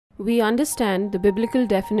We understand the biblical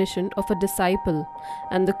definition of a disciple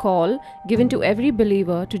and the call given to every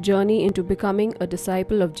believer to journey into becoming a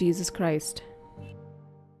disciple of Jesus Christ.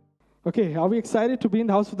 Okay, are we excited to be in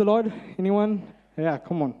the house of the Lord? Anyone? Yeah,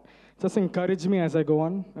 come on. Just encourage me as I go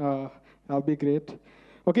on. That'll be great.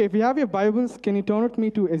 Okay, if you have your Bibles, can you turn with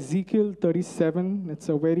me to Ezekiel 37? It's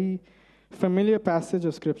a very familiar passage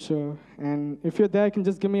of Scripture. And if you're there, you can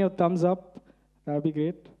just give me a thumbs up. That'll be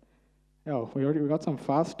great. Oh, we got some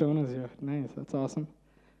fast turners here. Nice, that's awesome.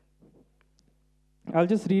 I'll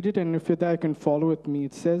just read it, and if you're there, you can follow with me.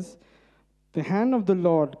 It says, "The hand of the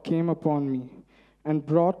Lord came upon me and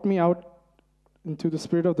brought me out into the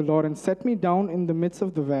Spirit of the Lord and set me down in the midst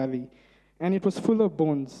of the valley, and it was full of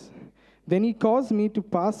bones. Then he caused me to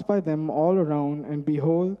pass by them all around, and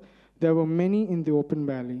behold, there were many in the open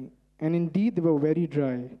valley, and indeed they were very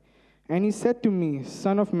dry. And he said to me,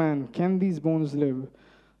 Son of man, can these bones live?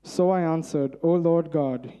 So I answered, O Lord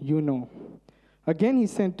God, you know. Again he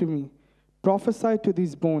said to me, Prophesy to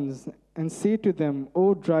these bones, and say to them,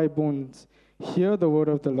 O dry bones, hear the word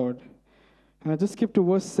of the Lord. And I just skip to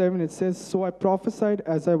verse 7. It says, So I prophesied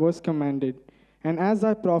as I was commanded, and as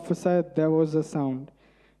I prophesied, there was a sound,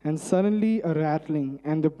 and suddenly a rattling,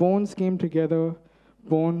 and the bones came together,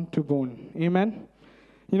 bone to bone. Amen?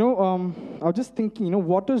 I was just thinking,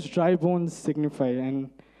 what does dry bones signify? And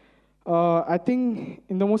I think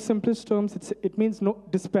in the most simplest terms, it means no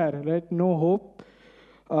despair, right? No hope.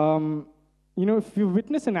 If you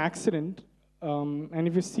witness an accident, and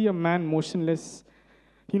if you see a man motionless,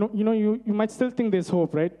 you might still think there's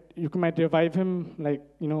hope, right? You might revive him,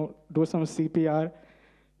 do some CPR.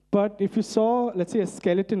 But if you saw, let's say, a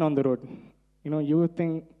skeleton on the road, you would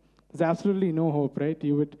think there's absolutely no hope, right?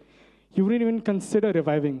 You wouldn't even consider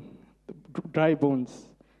reviving the dry bones.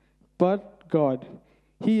 But God,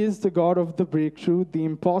 He is the God of the breakthrough. The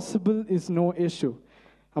impossible is no issue.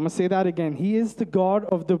 I'm going to say that again. He is the God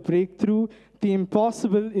of the breakthrough. The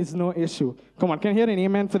impossible is no issue. Come on, can I hear an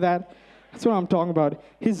amen for that? That's what I'm talking about.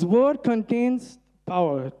 His word contains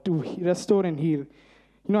power to restore and heal.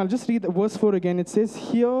 I'll just read verse 4 again. It says,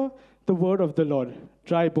 Hear the word of the Lord.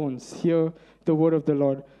 Dry bones, hear the word of the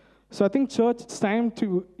Lord. So I think, church, it's time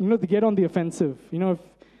to get on the offensive. If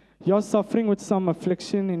you're suffering with some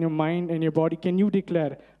affliction in your mind and your body, can you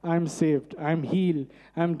declare, I'm saved, I'm healed,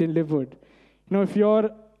 I'm delivered? If you're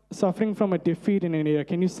suffering from a defeat in an area,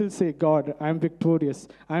 can you still say, God, I'm victorious,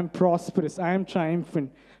 I'm prosperous, I'm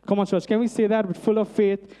triumphant? Come on, church, can we say that with full of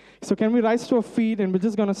faith? So can we rise to our feet, and we're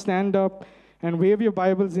just going to stand up and wave your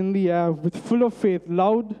Bibles in the air with full of faith,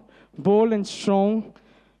 loud, bold, and strong.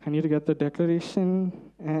 I need to get the declaration,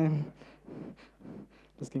 and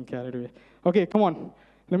just getting carried away. Okay, come on.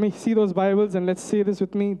 Let me see those Bibles, and let's say this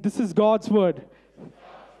with me. This is God's word.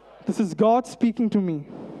 This is God speaking to me.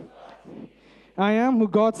 I am who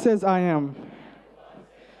God says I am.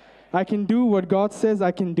 I can do what God says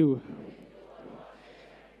I can do.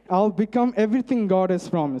 I'll become everything God has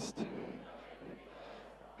promised.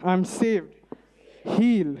 I'm saved,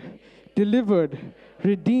 healed, delivered,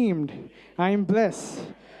 redeemed. I am blessed,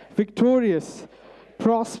 victorious,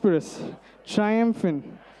 prosperous,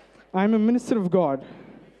 triumphant. I'm a minister of God,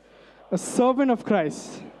 a servant of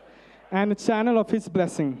Christ, and a channel of His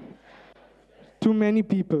blessing to many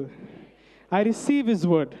people. I receive His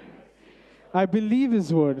word. I believe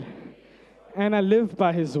His word, and I live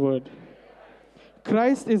by His word.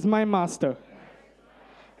 Christ is my master,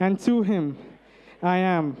 and to Him I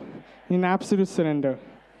am in absolute surrender.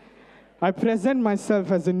 I present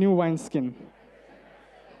myself as a new wineskin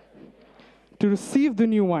to receive the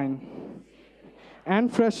new wine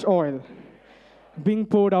and fresh oil being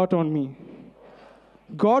poured out on me.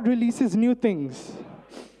 God releases new things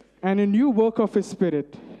and a new work of His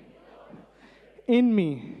Spirit in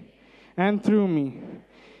me and through me.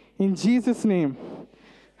 In Jesus' name.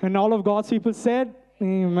 And all of God's people said,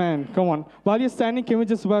 Amen. Come on. While you're standing, can we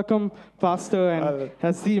just welcome Pastor and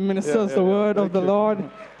as he ministers the word of the Lord?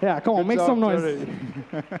 Yeah, come on, make some noise.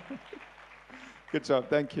 Good job.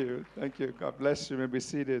 Thank you. Thank you. God bless you. You may be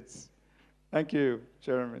seated. Thank you,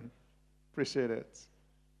 Jeremy. Appreciate it.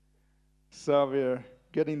 So we're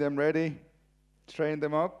getting them ready, train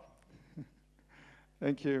them up.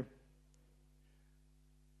 Thank you.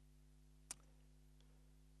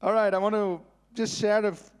 All right, I want to just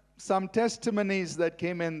share some testimonies that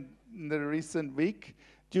came in the recent week.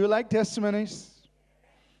 Do you like testimonies?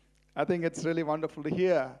 I think it's really wonderful to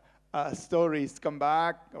hear stories come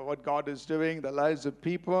back, what God is doing, the lives of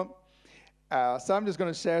people. So I'm just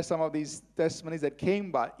going to share some of these testimonies that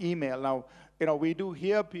came by email. Now, we do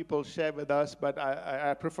hear people share with us, but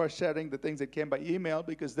I prefer sharing the things that came by email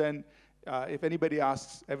because then if anybody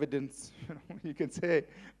asks evidence, you can say,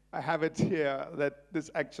 I have it here that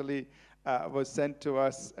this actually was sent to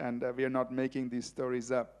us, and we are not making these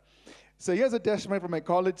stories up. So here's a testimony from a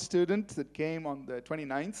college student that came on the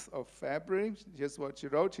 29th of February. Here's what she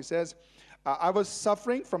wrote. She says, I was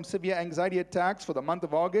suffering from severe anxiety attacks for the month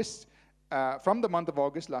of August, from the month of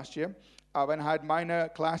August last year, when I had minor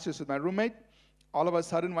clashes with my roommate. All of a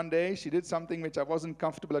sudden, one day, she did something which I wasn't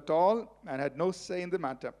comfortable at all and had no say in the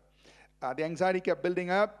matter. The anxiety kept building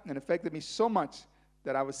up and affected me so much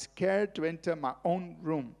that I was scared to enter my own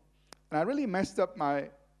room. And I really messed up my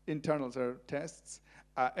internals or tests.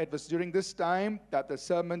 It was during this time that the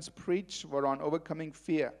sermons preached were on overcoming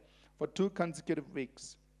fear for 2 consecutive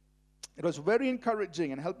weeks. It was very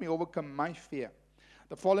encouraging and helped me overcome my fear.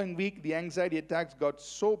 The following week, the anxiety attacks got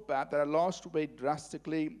so bad that I lost weight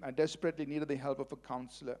drastically. I desperately needed the help of a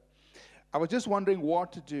counselor. I was just wondering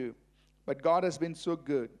what to do, but God has been so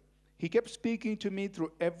good. He kept speaking to me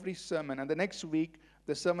through every sermon, and the next week,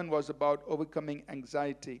 the sermon was about overcoming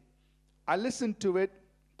anxiety. I listened to it,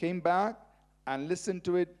 came back, and listened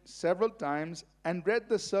to it several times, and read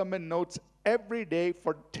the sermon notes every day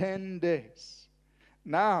for 10 days.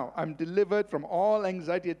 Now, I'm delivered from all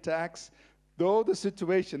anxiety attacks, though the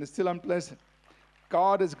situation is still unpleasant.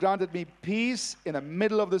 God has granted me peace in the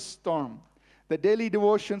middle of the storm. The daily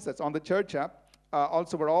devotions that's on the church app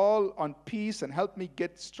also were all on peace and helped me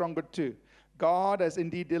get stronger too. God has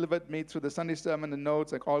indeed delivered me through the Sunday sermon and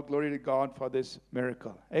notes. Like all glory to God for this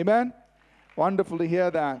miracle. Amen? Wonderful to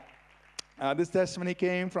hear that. This testimony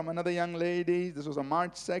came from another young lady. This was on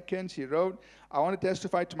March 2nd. She wrote, I want to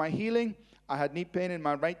testify to my healing. I had knee pain in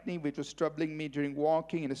my right knee, which was troubling me during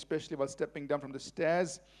walking and especially while stepping down from the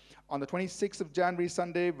stairs. On the 26th of January,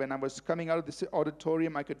 Sunday, when I was coming out of the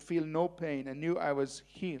auditorium, I could feel no pain and knew I was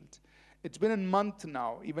healed. It's been a month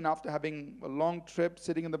now, even after having a long trip,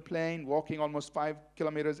 sitting in the plane, walking almost 5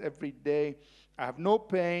 kilometers every day. I have no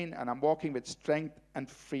pain, and I'm walking with strength and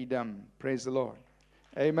freedom. Praise the Lord.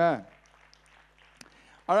 Amen.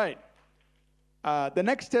 All right. The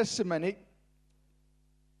next testimony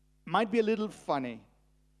might be a little funny,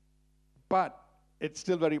 but it's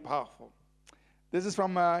still very powerful. This is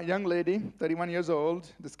from a young lady, 31 years old.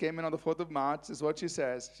 This came in on the 4th of March. This is what she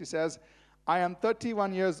says. She says, I am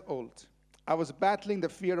 31 years old. I was battling the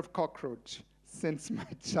fear of cockroach since my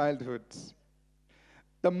childhood.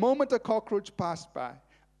 The moment a cockroach passed by,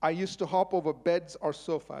 I used to hop over beds or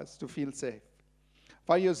sofas to feel safe.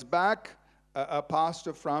 5 years back, a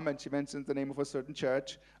pastor from, and she mentions the name of a certain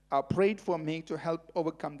church, prayed for me to help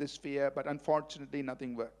overcome this fear, but unfortunately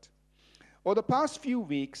nothing worked. Over the past few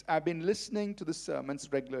weeks, I've been listening to the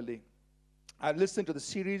sermons regularly. I've listened to the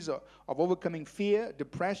series of overcoming fear,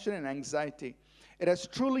 depression, and anxiety. It has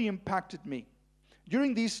truly impacted me.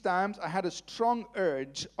 During these times, I had a strong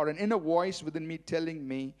urge or an inner voice within me telling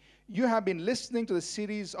me, you have been listening to the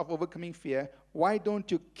series of overcoming fear. Why don't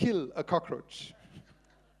you kill a cockroach?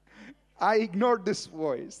 I ignored this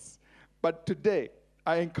voice. But today,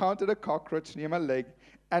 I encountered a cockroach near my leg,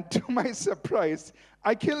 and to my surprise,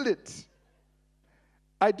 I killed it.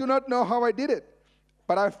 I do not know how I did it,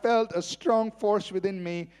 but I felt a strong force within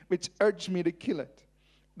me which urged me to kill it.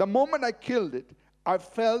 The moment I killed it, I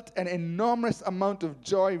felt an enormous amount of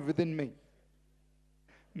joy within me.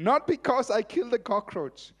 Not because I killed the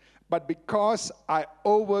cockroach, but because I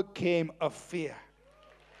overcame a fear.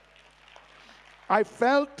 I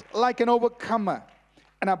felt like an overcomer,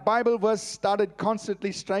 and a Bible verse started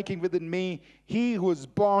constantly striking within me. He who is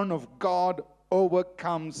born of God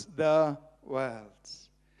overcomes the world.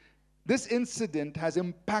 This incident has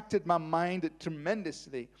impacted my mind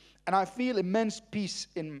tremendously, and I feel immense peace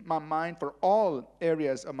in my mind for all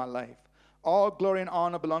areas of my life. All glory and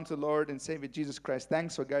honor belong to the Lord and Savior Jesus Christ.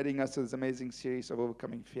 Thanks for guiding us to this amazing series of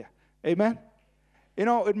overcoming fear. Amen? You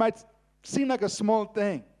know, it might seem like a small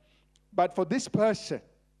thing, but for this person,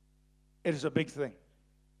 it is a big thing.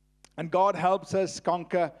 And God helps us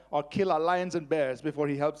conquer or kill our lions and bears before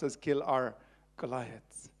he helps us kill our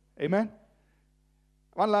Goliaths. Amen?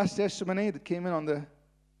 One last testimony that came in on the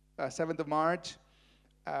 7th of March.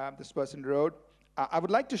 This person wrote, I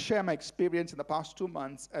would like to share my experience in the past 2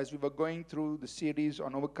 months as we were going through the series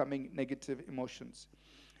on overcoming negative emotions.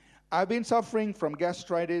 I've been suffering from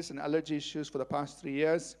gastritis and allergy issues for the past 3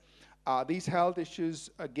 years. These health issues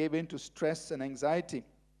gave in to stress and anxiety.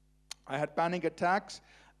 I had panic attacks,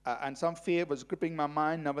 and some fear was gripping my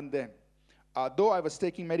mind now and then. Though I was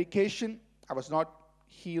taking medication, I was not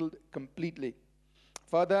healed completely.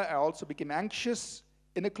 Further, I also became anxious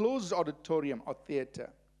in a closed auditorium or theater.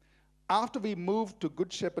 After we moved to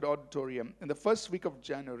Good Shepherd Auditorium in the first week of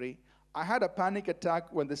January, I had a panic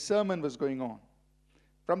attack when the sermon was going on.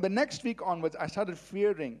 From the next week onwards, I started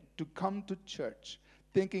fearing to come to church,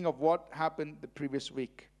 thinking of what happened the previous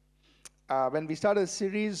week. When we started a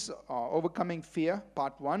series, Overcoming Fear,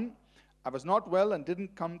 Part 1, I was not well and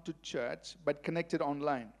didn't come to church, but connected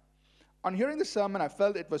online. On hearing the sermon, I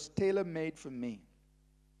felt it was tailor-made for me.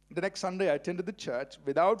 The next Sunday, I attended the church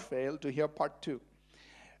without fail to hear Part 2.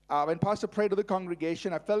 When Pastor prayed to the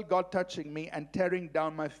congregation, I felt God touching me and tearing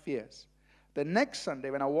down my fears. The next Sunday,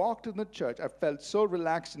 when I walked in the church, I felt so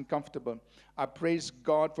relaxed and comfortable. I praised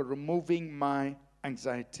God for removing my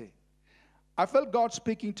anxiety. I felt God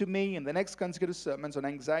speaking to me in the next consecutive sermons on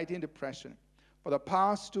anxiety and depression. For the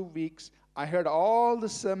past 2 weeks, I heard all the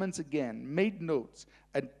sermons again, made notes,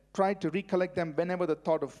 and tried to recollect them whenever the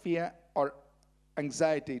thought of fear or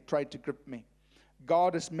anxiety tried to grip me.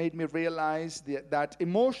 God has made me realize that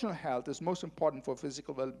emotional health is most important for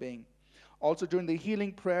physical well-being. Also, during the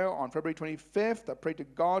healing prayer on February 25th, I prayed to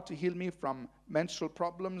God to heal me from menstrual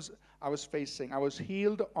problems I was facing. I was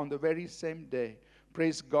healed on the very same day.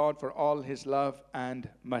 Praise God for all His love and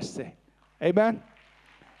mercy. Amen.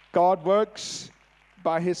 God works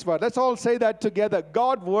by His word. Let's all say that together.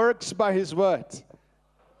 God works by His word.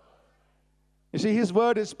 You see, His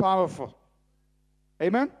word is powerful.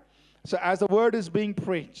 Amen. So as the word is being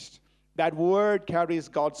preached, that word carries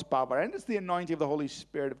God's power. And it's the anointing of the Holy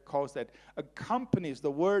Spirit, of course, that accompanies the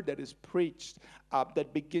word that is preached,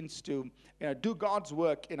 that begins to do God's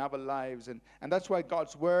work in our lives. And that's why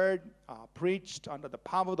God's word preached under the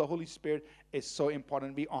power of the Holy Spirit is so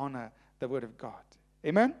important. We honor the word of God.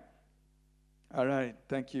 Amen? All right.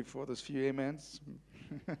 Thank you for those few amens.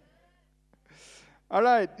 All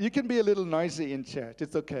right. You can be a little noisy in church.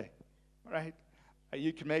 It's okay. All right?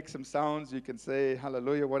 You can make some sounds. You can say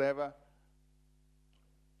hallelujah, whatever.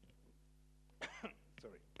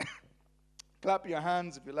 Sorry. Clap your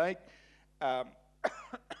hands if you like.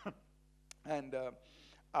 And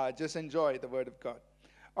just enjoy the word of God.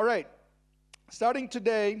 All right. Starting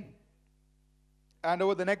today and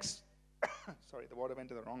over the next... Sorry, the water went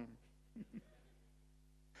to the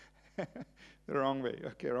wrong way.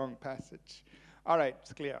 Okay, wrong passage. All right,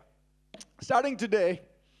 it's clear. Starting today,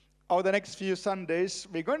 over the next few Sundays,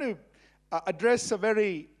 we're going to address a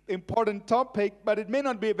very important topic, but it may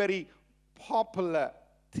not be a very popular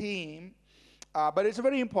theme, but it's a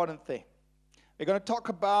very important thing. We're going to talk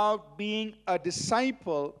about being a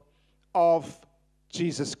disciple of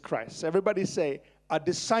Jesus Christ. Everybody say, a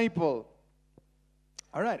disciple.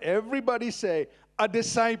 All right, everybody say, a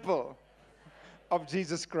disciple of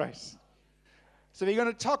Jesus Christ. So we're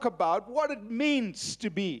going to talk about what it means to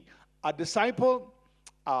be a disciple,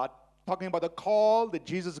 talking about the call that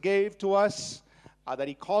Jesus gave to us, that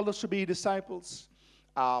He called us to be disciples.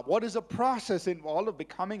 What is the process involved of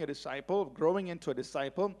becoming a disciple, of growing into a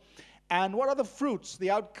disciple? And what are the fruits,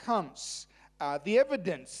 the outcomes, the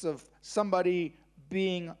evidence of somebody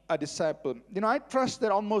being a disciple? I trust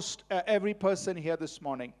that almost every person here this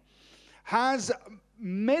morning has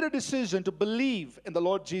made a decision to believe in the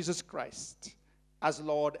Lord Jesus Christ as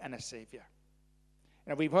Lord and a Savior.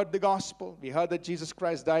 We've heard the gospel. We heard that Jesus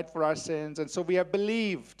Christ died for our sins. And so we have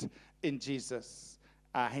believed in Jesus.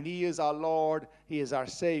 And He is our Lord. He is our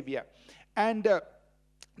Savior. And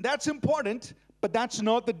that's important, but that's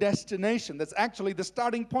not the destination. That's actually the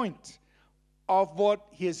starting point of what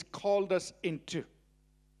He has called us into.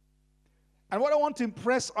 And what I want to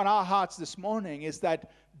impress on our hearts this morning is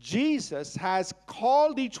that Jesus has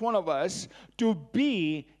called each one of us to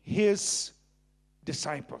be His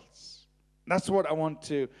disciples. That's what I want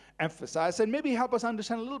to emphasize and maybe help us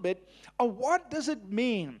understand a little bit of what does it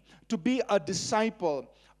mean to be a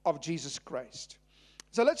disciple of Jesus Christ.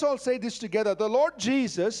 So let's all say this together. The Lord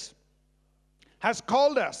Jesus has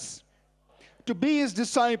called us to be His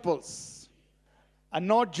disciples and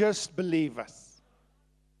not just believers.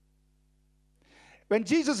 When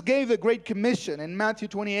Jesus gave the Great Commission in Matthew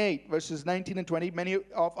 28, verses 19 and 20, many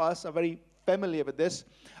of us are very familiar with this.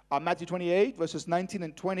 Matthew 28, verses 19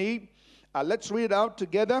 and 20. Let's read it out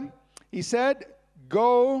together. He said,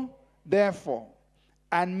 "Go, therefore,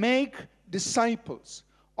 and make disciples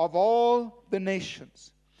of all the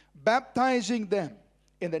nations, baptizing them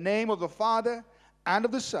in the name of the Father and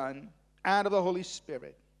of the Son and of the Holy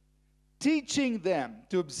Spirit, teaching them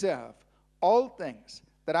to observe all things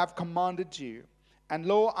that I've commanded you. And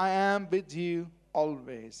lo, I am with you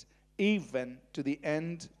always, even to the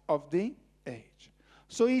end of the age."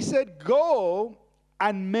 So He said, go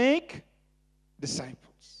and make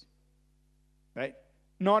disciples. Right?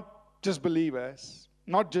 Not just believers,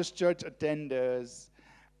 not just church attenders,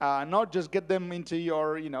 not just get them into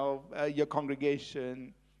your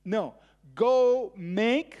congregation. No, go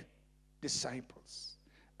make disciples.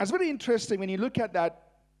 And it's very interesting when you look at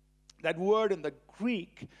that word in the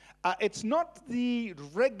Greek. It's not the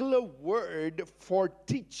regular word for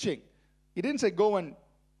teaching. He didn't say go and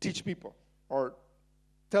teach people or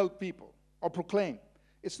tell people or proclaim.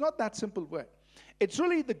 It's not that simple word. It's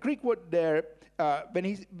really the Greek word there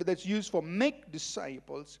that's used for make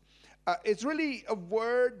disciples. It's really a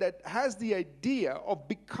word that has the idea of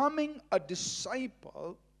becoming a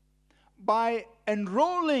disciple by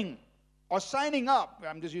enrolling or signing up.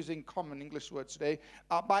 I'm just using common English words today.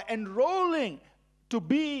 By enrolling to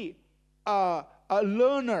be a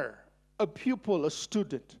learner, a pupil, a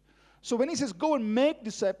student. So when he says go and make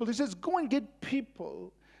disciples, he says go and get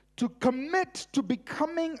people to commit to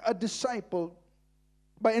becoming a disciple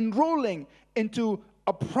by enrolling into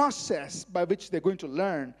a process by which they're going to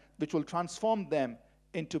learn, which will transform them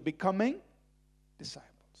into becoming disciples.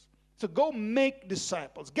 So go make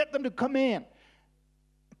disciples. Get them to come in.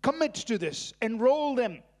 Commit to this. Enroll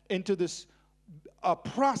them into this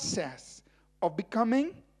process of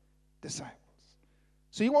becoming disciples.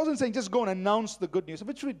 So he wasn't saying just go and announce the good news,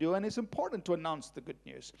 which we do, and it's important to announce the good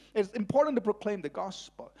news. It's important to proclaim the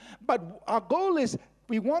gospel. But our goal is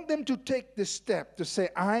we want them to take this step to say,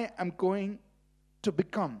 I am going to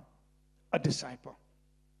become a disciple.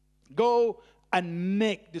 Go and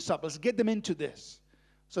make disciples. Get them into this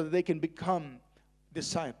so that they can become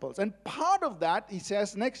disciples. And part of that, he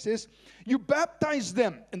says, next is, you baptize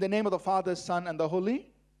them in the name of the Father, Son, and the Holy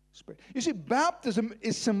Spirit. You see, baptism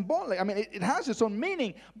is symbolic. I mean, it has its own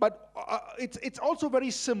meaning, but it's also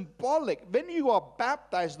very symbolic. When you are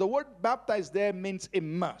baptized, the word baptized there means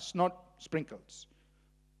immerse, not sprinkles.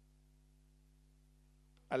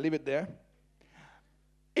 I'll leave it there.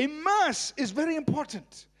 Immerse is very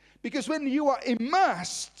important because when you are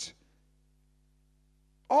immersed,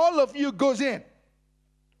 all of you goes in.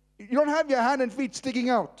 You don't have your hand and feet sticking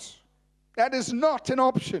out. That is not an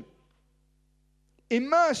option.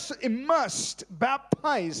 Immersed,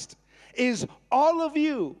 baptized is all of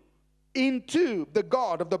you into the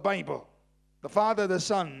God of the Bible, the Father, the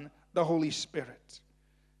Son, the Holy Spirit.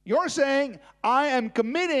 You're saying, I am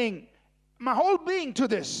committing my whole being to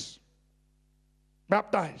this.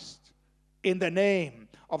 Baptized in the name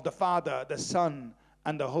of the Father, the Son,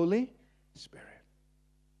 and the Holy Spirit.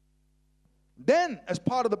 Then, as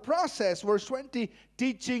part of the process, verse 20,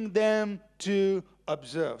 teaching them to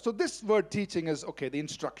observe. So this word teaching is, okay, the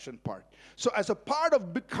instruction part. So as a part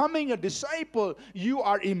of becoming a disciple, you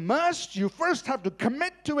are immersed. You first have to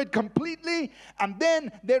commit to it completely. And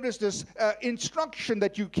then there is this instruction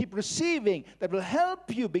that you keep receiving that will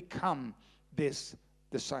help you become this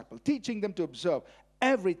disciple. Teaching them to observe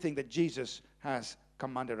everything that Jesus has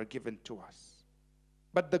commanded or given to us.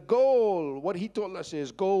 But the goal, what he told us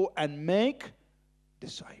is go and make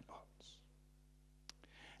disciples.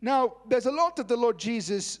 Now, there's a lot that the Lord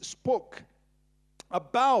Jesus spoke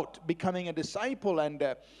about becoming a disciple, and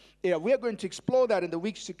we are going to explore that in the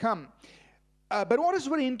weeks to come. But what is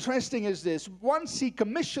very interesting is this. Once he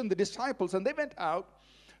commissioned the disciples and they went out,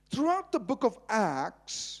 throughout the book of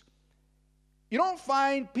Acts, you don't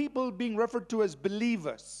find people being referred to as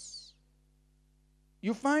believers.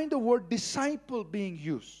 You find the word disciple being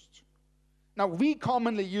used. Now, we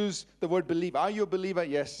commonly use the word believer. Are you a believer?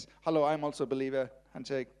 Yes. Hello, I'm also a believer.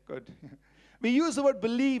 Handshake. Good. We use the word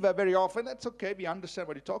believer very often. That's okay. We understand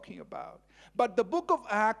what you're talking about. But the book of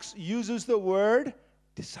Acts uses the word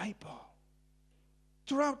disciple.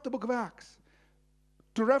 Throughout the book of Acts,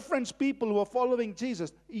 to reference people who are following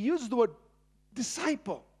Jesus, he uses the word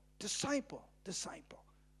disciple, disciple, disciple.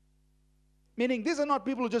 Meaning these are not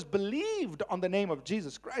people who just believed on the name of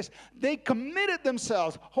Jesus Christ. They committed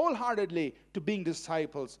themselves wholeheartedly to being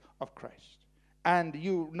disciples of Christ. And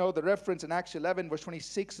you know the reference in Acts 11, verse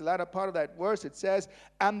 26, the latter part of that verse, it says,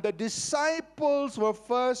 and the disciples were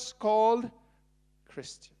first called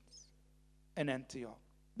Christians in Antioch.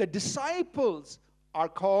 The disciples are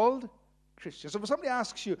called Christians. So if somebody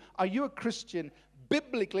asks you, are you a Christian?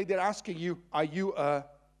 Biblically, they're asking you, are you a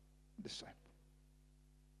disciple?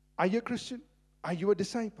 Are you a Christian? Are you a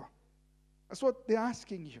disciple? That's what they're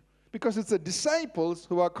asking you. Because it's the disciples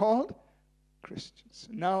who are called Christians.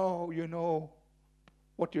 Now you know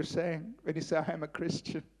what you're saying when you say, I am a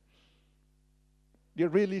Christian. You're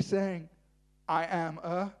really saying, I am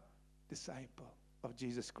a disciple of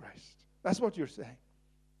Jesus Christ. That's what you're saying.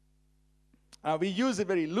 We use it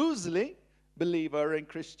very loosely, believer and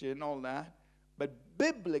Christian, all that. But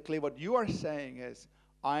biblically, what you are saying is,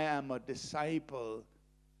 I am a disciple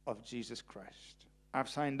of Jesus Christ. I've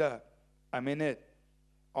signed up. I'm in it.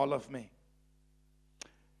 All of me.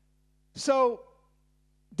 So,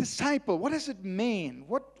 disciple, what does it mean?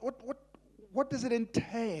 What does it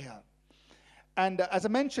entail? And as I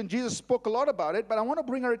mentioned, Jesus spoke a lot about it, but I want to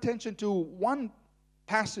bring our attention to one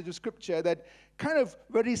passage of scripture that kind of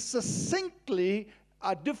very succinctly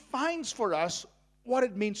defines for us what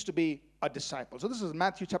it means to be a disciple. So this is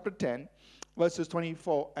Matthew chapter 10, verses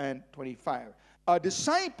 24 and 25. A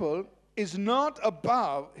disciple is not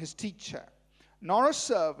above his teacher, nor a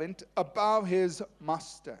servant above his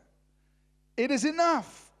master. It is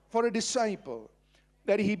enough for a disciple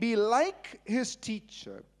that he be like his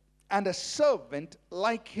teacher and a servant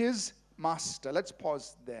like his master. Let's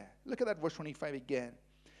pause there. Look at that verse 25 again.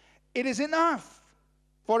 It is enough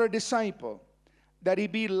for a disciple that he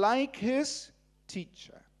be like his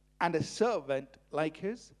teacher and a servant like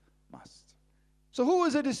his master. So who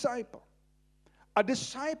is a disciple? A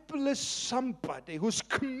disciple is somebody who's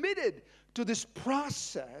committed to this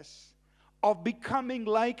process of becoming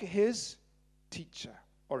like his teacher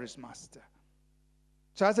or his master.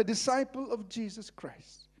 So as a disciple of Jesus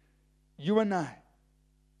Christ, you and I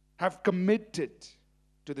have committed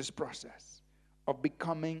to this process of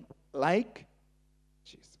becoming like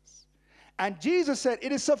Jesus. And Jesus said,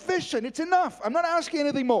 it is sufficient, it's enough. I'm not asking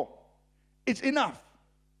anything more. It's enough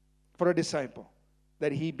for a disciple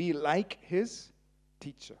that he be like his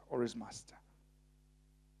teacher or his master.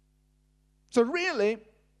 So really,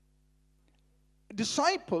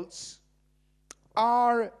 disciples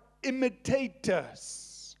are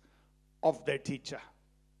imitators of their teacher.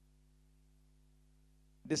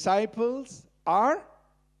 Disciples are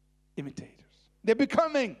imitators. They're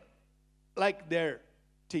becoming like their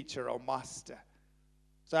teacher or master.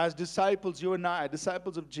 So as disciples, you and I are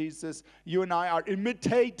disciples of Jesus. You and I are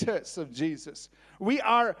imitators of Jesus. We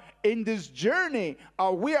are in this journey,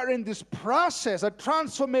 we are in this process, a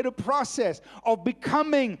transformative process of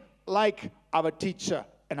becoming like our teacher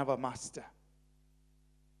and our master.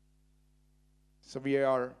 So we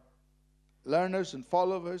are learners and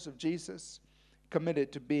followers of Jesus,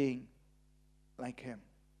 committed to being like him.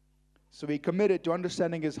 So we committed to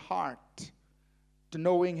understanding his heart, to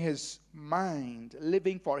knowing his mind,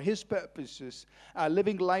 living for his purposes,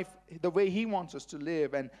 living life the way he wants us to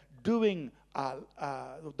live, and doing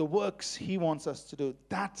the works he wants us to do.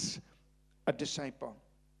 That's a disciple.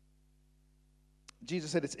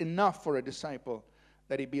 Jesus said it's enough for a disciple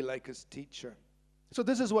that he be like his teacher. So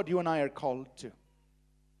this is what you and I are called to.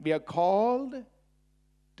 We are called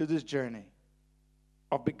to this journey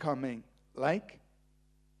of becoming like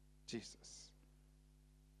Jesus.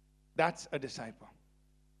 That's a disciple.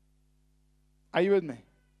 Are you with me?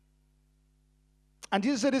 And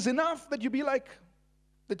Jesus said, it's enough that you be like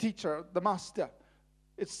the teacher, the master.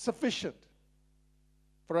 It's sufficient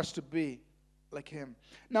for us to be like him.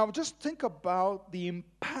 Now, just think about the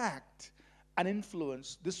impact and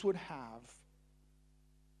influence this would have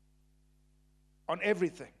on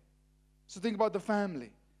everything. So think about the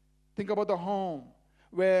family. Think about the home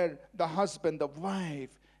where the husband, the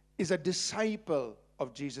wife, is a disciple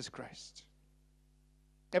of Jesus Christ.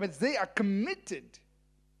 That means they are committed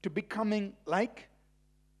to becoming like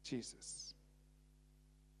Jesus.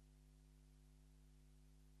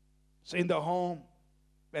 So in the home,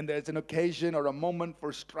 when there's an occasion or a moment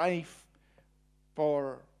for strife,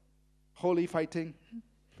 for holy fighting,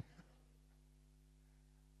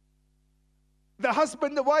 the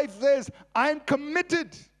husband, the wife says, I'm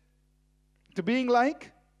committed to being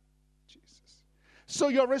like Jesus. So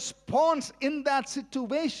your response in that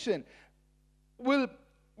situation will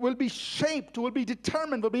be shaped, will be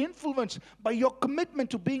determined, will be influenced by your commitment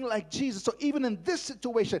to being like Jesus. So even in this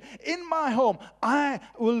situation, in my home, I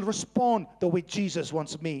will respond the way Jesus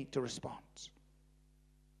wants me to respond.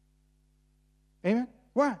 Amen?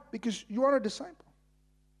 Why? Because you are a disciple.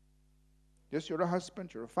 Yes, you're a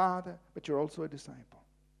husband, you're a father, but you're also a disciple.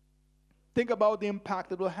 Think about the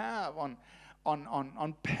impact it will have on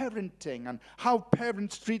parenting and how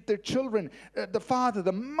parents treat their children. The father,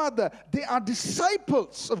 the mother, they are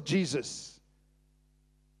disciples of Jesus.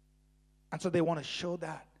 And so they want to show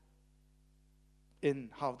that in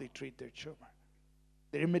how they treat their children.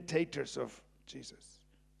 They're imitators of Jesus.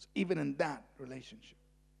 So even in that relationship.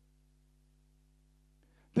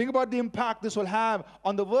 Think about the impact this will have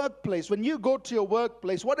on the workplace. When you go to your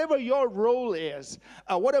workplace, whatever your role is,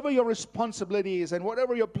 whatever your responsibility is, and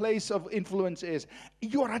whatever your place of influence is,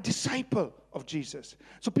 you are a disciple of Jesus.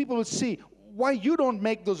 So people will see why you don't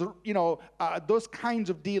make those, those kinds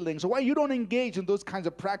of dealings, or why you don't engage in those kinds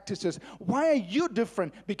of practices. Why are you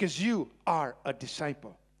different? Because you are a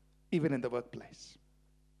disciple, even in the workplace.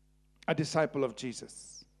 A disciple of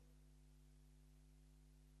Jesus.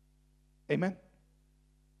 Amen?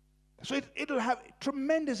 So it'll have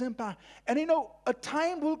tremendous impact. And a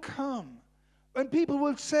time will come when people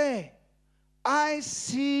will say, I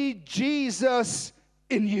see Jesus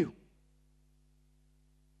in you.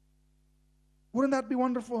 Wouldn't that be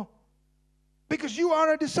wonderful? Because you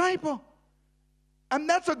are a disciple. And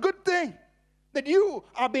that's a good thing. That you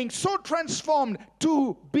are being so transformed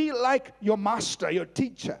to be like your master, your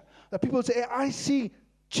teacher. That people say, I see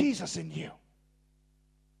Jesus in you.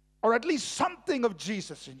 Or at least something of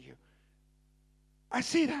Jesus in you. I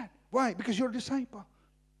see that. Why? Because you're a disciple.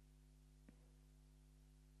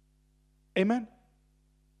 Amen?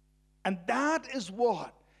 And that is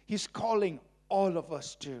what He's calling all of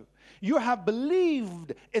us to. You have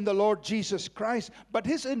believed in the Lord Jesus Christ, but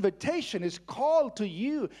His invitation, His call to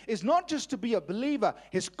you is not just to be a believer.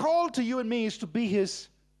 His call to you and me is to be His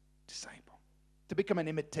disciple, to become an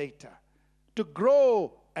imitator, to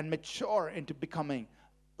grow and mature into becoming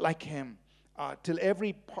like Him, till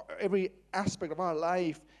every aspect of our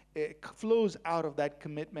life flows out of that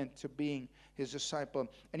commitment to being His disciple.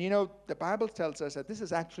 And you know, the Bible tells us that this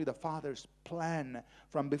is actually the Father's plan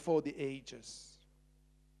from before the ages.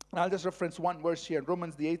 And I'll just reference one verse here in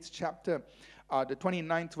Romans, the 8th chapter, the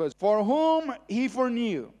 29th verse. For whom He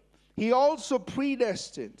foreknew, He also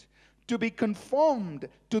predestined to be conformed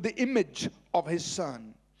to the image of His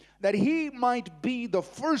Son, that He might be the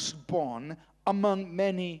firstborn among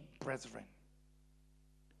many brethren.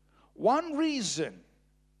 One reason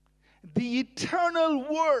the eternal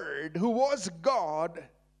Word, who was God,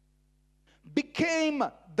 became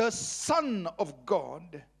the Son of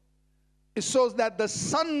God, is so that the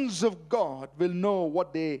sons of God will know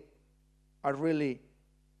what they are really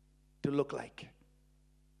to look like.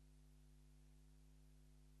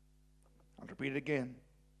 I'll repeat it again.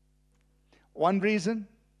 One reason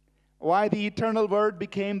why the eternal Word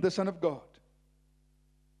became the Son of God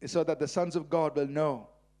is so that the sons of God will know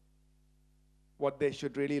what they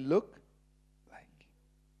should really look like.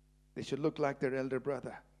 They should look like their elder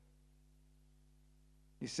brother.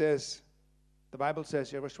 He says, the Bible says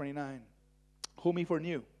here, verse 29, whom He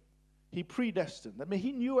foreknew, He predestined. That means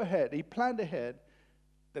He knew ahead, He planned ahead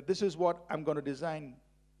that this is what I'm going to design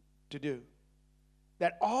to do.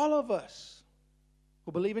 That all of us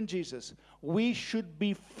who believe in Jesus, we should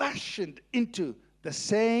be fashioned into the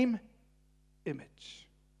same image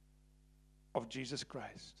of Jesus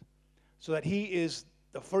Christ, so that He is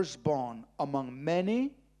the firstborn among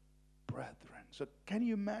many brethren. So can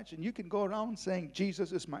you imagine? You can go around saying,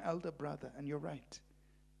 Jesus is my elder brother, and you're right.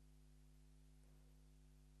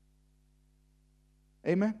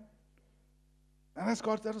 Amen? And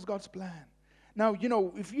that was God's plan. Now, you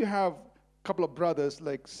know, if you have a couple of brothers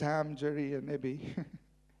like Sam, Jerry, and maybe,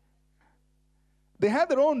 they have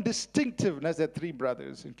their own distinctiveness. There are three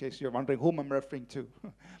brothers, in case you're wondering whom I'm referring to.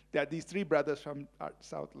 There are these three brothers from our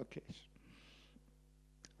south location.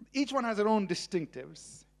 Each one has their own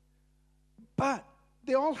distinctives, but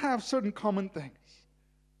they all have certain common things.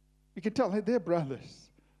 You can tell, hey, they're brothers.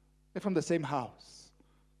 They're from the same house.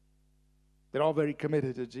 They're all very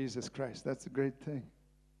committed to Jesus Christ. That's a great thing.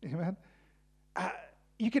 Amen?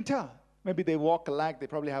 You can tell. Maybe they walk alike. They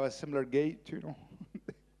probably have a similar gait, you know.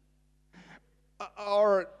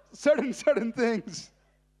 Or certain things.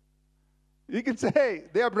 You can say, hey,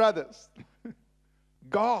 they are brothers.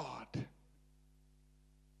 God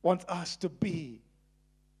wants us to be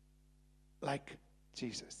like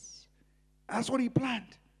Jesus. That's what He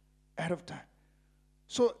planned ahead of time.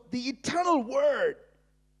 So the eternal Word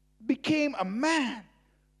became a man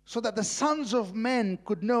so that the sons of men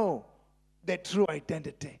could know their true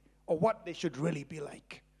identity or what they should really be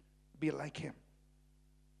like Him.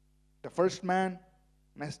 The first man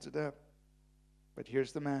messed it up, but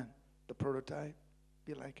here's the man, the prototype,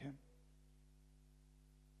 be like Him.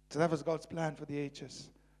 So that was God's plan for the ages,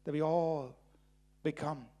 that we all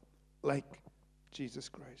become like Jesus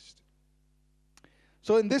Christ.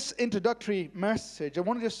 So in this introductory message, I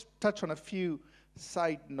want to just touch on a few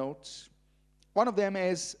side notes. One of them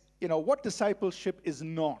is, what discipleship is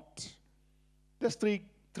not. Just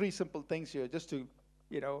three simple things here, just to,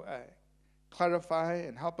 clarify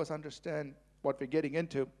and help us understand what we're getting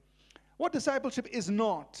into. What discipleship is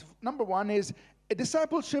not. Number one is, a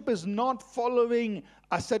discipleship is not following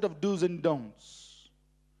a set of do's and don'ts.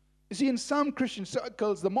 You see, in some Christian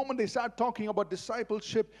circles, the moment they start talking about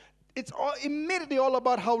discipleship, it's immediately all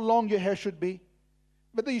about how long your hair should be,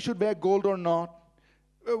 whether you should wear gold or not,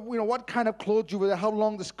 what kind of clothes you wear, how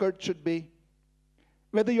long the skirt should be,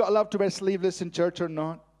 whether you're allowed to wear sleeveless in church or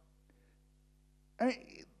not.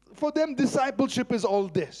 For them, discipleship is all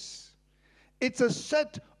this. It's a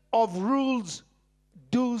set of rules,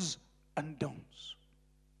 do's and don'ts.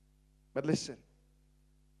 But listen,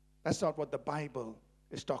 that's not what the Bible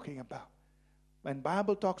is talking about. When the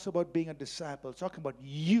Bible talks about being a disciple, it's talking about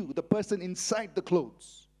you, the person inside the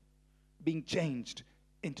clothes, being changed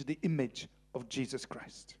into the image of Jesus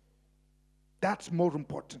Christ. That's more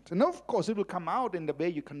important. And of course, it will come out in the way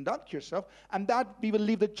you conduct yourself, and that we will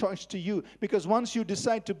leave the choice to you. Because once you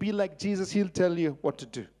decide to be like Jesus, He'll tell you what to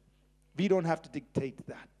do. We don't have to dictate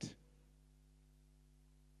that.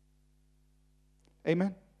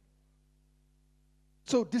 Amen?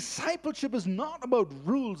 So discipleship is not about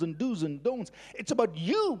rules and do's and don'ts. It's about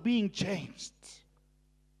you being changed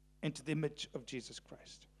into the image of Jesus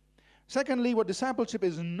Christ. Secondly, what discipleship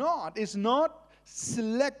is not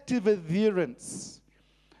selective adherence.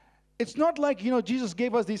 It's not like, Jesus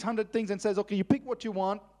gave us these 100 things and says, okay, you pick what you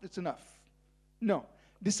want, it's enough. No.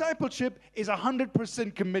 Discipleship is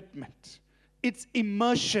 100% commitment. It's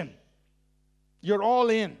immersion. You're all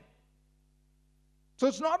in. So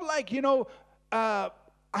it's not like, I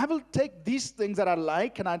will take these things that I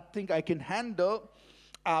like and I think I can handle,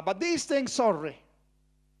 but these things, sorry,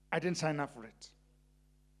 I didn't sign up for it.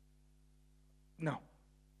 No.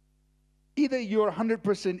 Either you're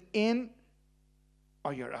 100% in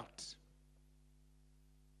or you're out.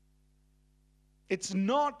 It's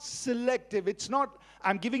not selective. It's not,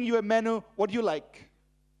 I'm giving you a menu, what do you like?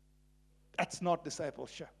 That's not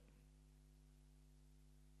discipleship.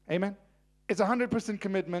 Amen? It's 100%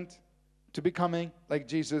 commitment to becoming like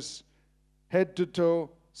Jesus, head to toe,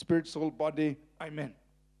 spirit, soul, body. Amen.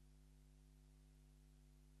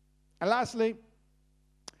 And lastly,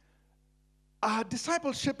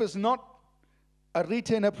 discipleship is not a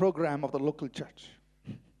retainer program of the local church.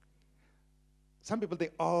 Some people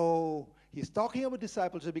think, oh, he's talking about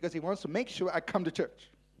discipleship because he wants to make sure I come to church.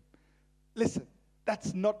 Listen,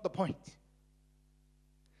 that's not the point.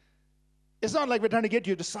 It's not like we're trying to get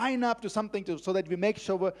you to sign up to something so that we make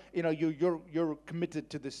sure you're committed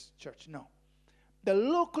to this church. No. The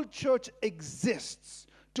local church exists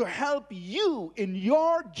to help you in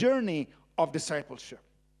your journey of discipleship.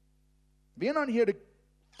 We are not here to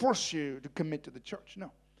force you to commit to the church.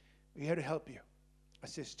 No. We're here to help you,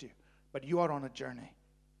 assist you. But you are on a journey.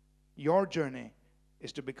 Your journey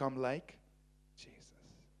is to become like Jesus.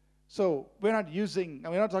 So we're not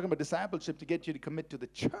talking about discipleship to get you to commit to the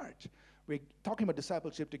church. We're talking about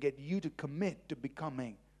discipleship to get you to commit to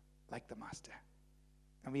becoming like the Master.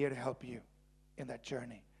 And we're here to help you in that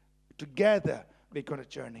journey. Together, we're going to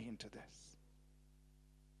journey into this.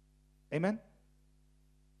 Amen?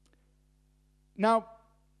 Now,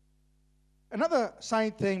 another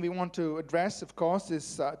side thing we want to address, of course,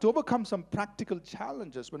 is to overcome some practical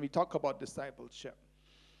challenges when we talk about discipleship.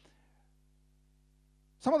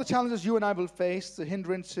 Some of the challenges you and I will face, the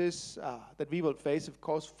hindrances that we will face, of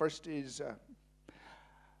course, first is,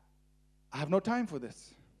 I have no time for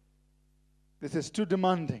this. This is too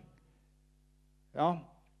demanding.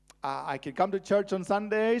 I can come to church on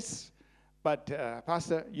Sundays, but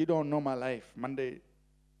Pastor, you don't know my life, Monday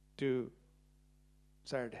to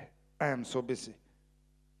Saturday. I am so busy.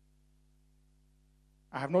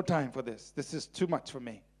 I have no time for this. This is too much for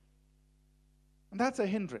me. And that's a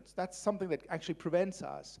hindrance. That's something that actually prevents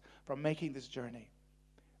us from making this journey.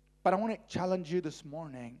 But I want to challenge you this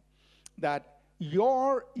morning that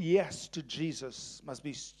your yes to Jesus must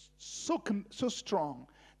be so strong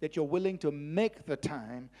that you're willing to make the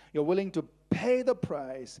time, you're willing to pay the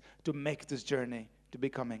price to make this journey to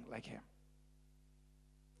becoming like Him.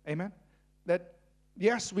 Amen? That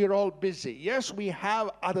yes, we're all busy. Yes, we have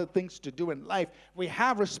other things to do in life. We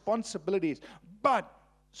have responsibilities. But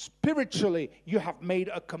spiritually, you have made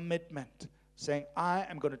a commitment saying, I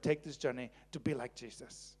am going to take this journey to be like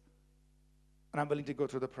Jesus. And I'm willing to go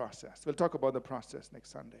through the process. We'll talk about the process next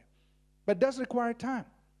Sunday. But it does require time.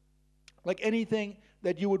 Like anything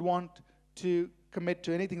that you would want to commit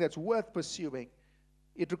to, anything that's worth pursuing,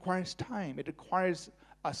 it requires time. It requires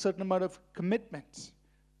a certain amount of commitment.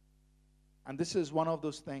 And this is one of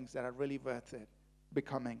those things that are really worth it,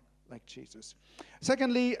 becoming like Jesus.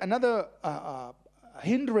 Secondly, another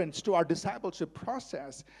hindrance to our discipleship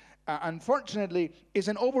process, unfortunately, is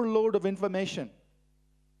an overload of information.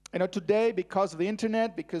 Today, because of the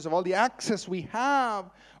internet, because of all the access we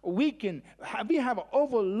have an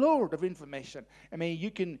overload of information. I mean,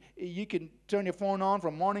 you can turn your phone on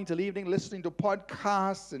from morning till evening, listening to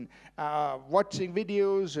podcasts and watching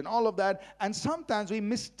videos and all of that. And sometimes we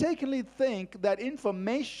mistakenly think that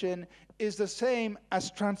information is the same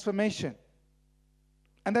as transformation.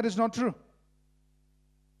 And that is not true.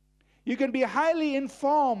 You can be highly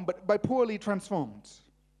informed but poorly transformed.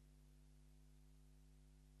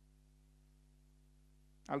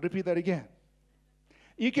 I'll repeat that again.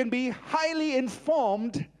 You can be highly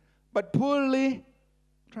informed but poorly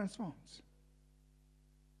transformed.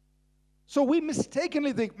 So we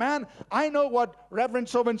mistakenly think, man, I know what Reverend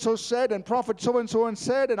so-and-so said, and Prophet so-and-so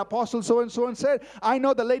said, and Apostle so-and-so said. I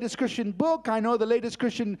know the latest Christian book. I know the latest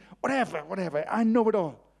Christian whatever. I know it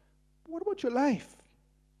all. What about your life?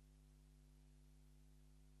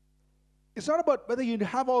 It's not about whether you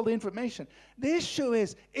have all the information. The issue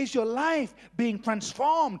is your life being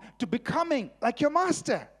transformed to becoming like your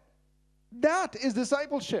master? That is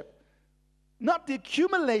discipleship, not the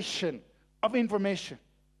accumulation of information.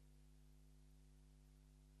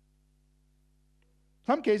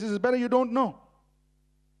 Some cases, it's better you don't know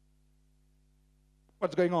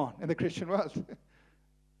what's going on in the Christian world.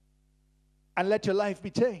 And let your life be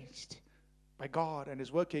changed by God and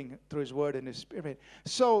His working through His Word and His Spirit.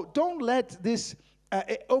 So don't let this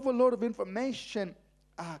overload of information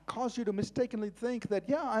cause you to mistakenly think that,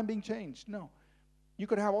 yeah, I'm being changed. No. You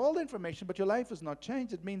could have all the information, but your life is not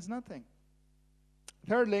changed. It means nothing.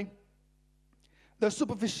 Thirdly, the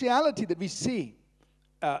superficiality that we see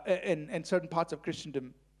in certain parts of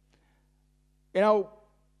Christendom. You know,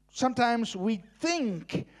 sometimes we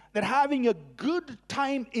think that having a good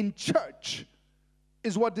time in church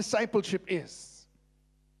is what discipleship is.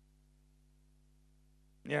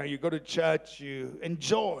 Yeah, you go to church, you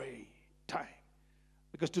enjoy time.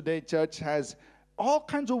 Because today church has all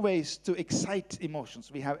kinds of ways to excite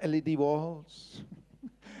emotions. We have LED walls.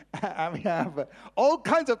 We have all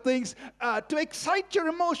kinds of things to excite your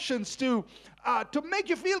emotions, to make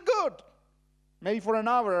you feel good. Maybe for an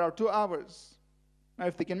hour or 2 hours. Now,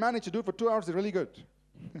 if they can manage to do it for 2 hours, they're really good.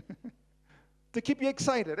 To keep you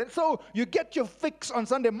excited. And so you get your fix on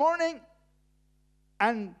Sunday morning,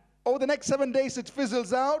 and over the next 7 days it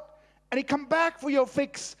fizzles out, and you come back for your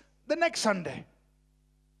fix the next Sunday.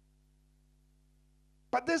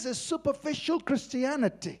 But this is superficial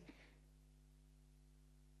Christianity.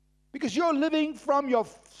 Because you're living from your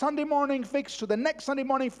Sunday morning fix to the next Sunday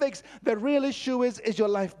morning fix. The real issue is your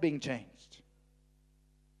life being changed?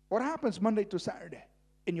 What happens Monday to Saturday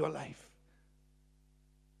in your life?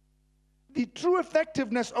 The true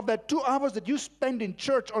effectiveness of that 2 hours that you spend in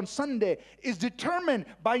church on Sunday is determined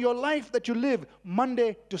by your life that you live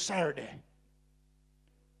Monday to Saturday.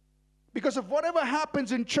 Because if whatever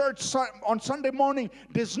happens in church on Sunday morning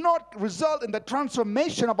does not result in the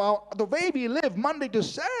transformation of the way we live Monday to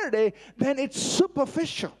Saturday, then it's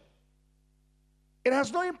superficial. It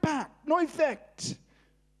has no impact, no effect.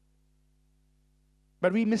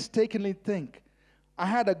 But we mistakenly think, I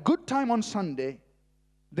had a good time on Sunday,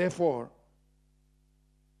 therefore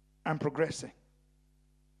I'm progressing.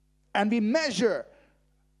 And we measure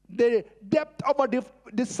the depth of our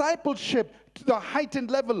discipleship to the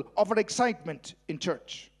heightened level of our excitement in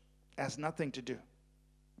church. It has nothing to do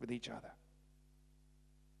with each other.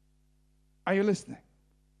 Are you listening?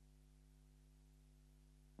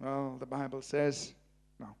 Well, the Bible says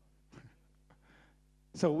no.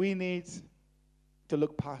 So we need to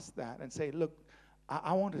look past that and say, look,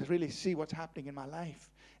 I want to really see what's happening in my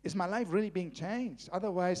life. Is my life really being changed?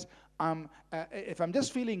 Otherwise, if I'm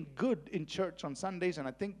just feeling good in church on Sundays and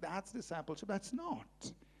I think that's discipleship, that's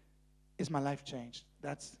not. Is my life changed?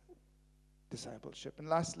 That's discipleship. And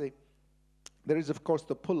lastly, there is, of course,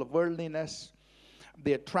 the pull of worldliness,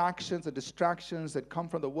 the attractions, the distractions that come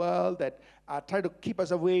from the world that try to keep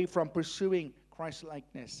us away from pursuing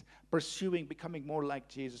Christ-likeness, pursuing becoming more like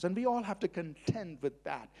Jesus. And we all have to contend with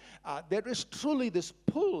that. There is truly this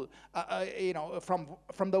pull,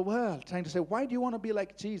 from the world, trying to say, why do you want to be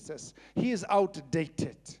like Jesus? He is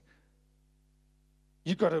outdated.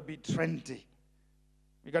 You got to be trendy.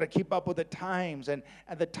 You got to keep up with the times. And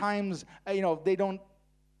the times,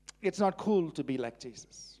 it's not cool to be like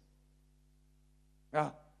Jesus.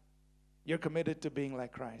 Well, you're committed to being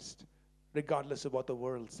like Christ, regardless of what the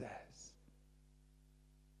world says.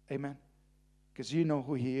 Amen? Because you know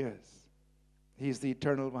who He is. He's the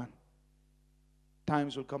eternal one.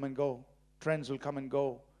 Times will come and go. Trends will come and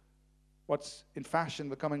go. What's in fashion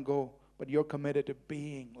will come and go. But you're committed to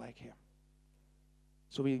being like Him.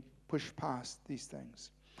 So we push past these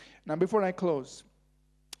things. Now, before I close,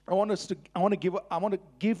 I want to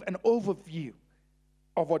give an overview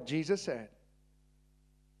of what Jesus said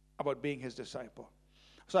about being His disciple.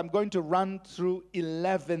 So I'm going to run through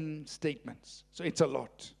 11 statements. So it's a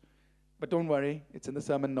lot. But don't worry, it's in the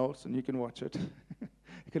sermon notes and you can watch it.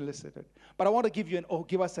 You can listen to it. But I want to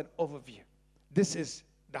give us an overview. This is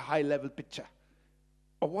the high-level picture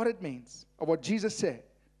of what it means, of what Jesus said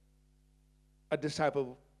a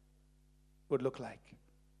disciple would look like.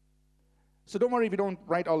 So don't worry if you don't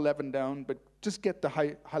write all 11 down, but just get the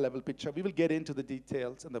high-level picture. We will get into the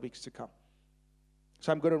details in the weeks to come.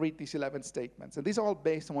 So I'm going to read these 11 statements. And these are all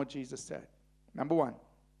based on what Jesus said. Number one,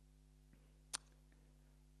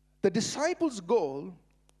 The disciples' goal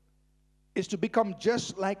is to become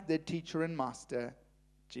just like their teacher and master,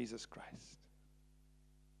 Jesus Christ.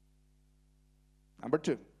 Number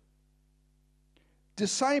 2,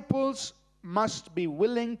 disciples must be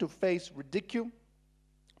willing to face ridicule,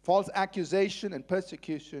 false accusation, and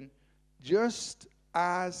persecution just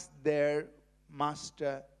as their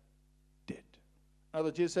master did. In other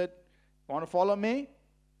words, Jesus said, "You want to follow me?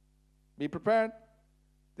 Be prepared.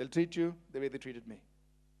 They'll treat you the way they treated me."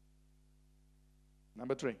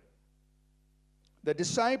 Number 3, the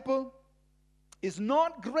disciple is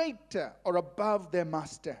not greater or above their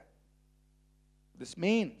master. This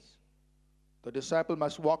means the disciple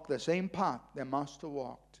must walk the same path their master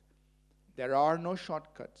walked. There are no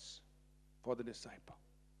shortcuts for the disciple.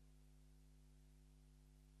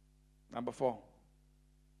 Number 4,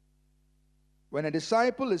 when a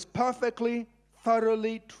disciple is perfectly,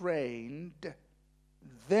 thoroughly trained,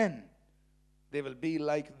 then they will be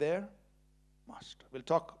like their master. We'll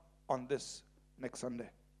talk on this next Sunday.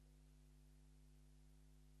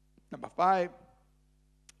 Number 5,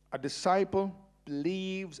 a disciple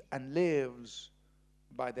believes and lives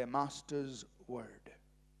by their master's word.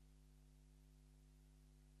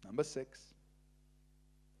 Number 6,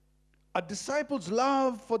 a disciple's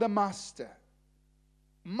love for the master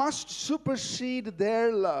must supersede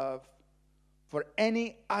their love for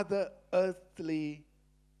any other earthly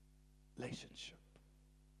relationship.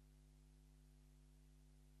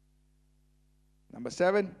 Number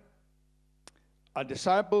 7, a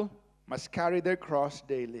disciple must carry their cross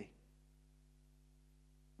daily.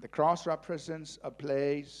 The cross represents a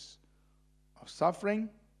place of suffering,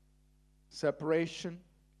 separation,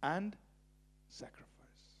 and sacrifice.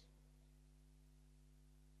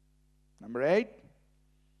 Number 8,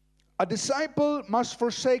 a disciple must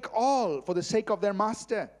forsake all for the sake of their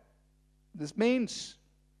master. This means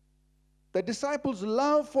the disciples'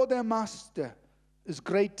 love for their master is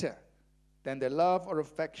greater than their love or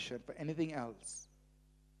affection for anything else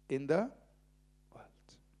in the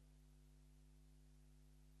world.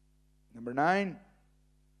 Number 9,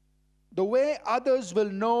 the way others will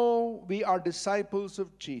know we are disciples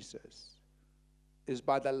of Jesus is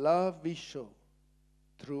by the love we show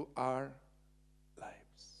through our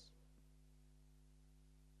lives.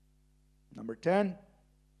 Number 10,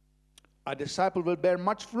 a disciple will bear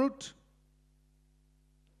much fruit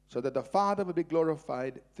so that the Father will be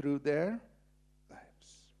glorified through their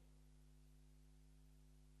lives.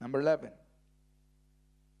 Number 11,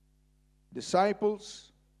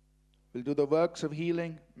 disciples will do the works of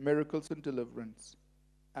healing, miracles, and deliverance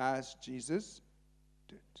as Jesus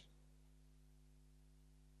did.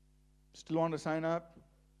 Still want to sign up?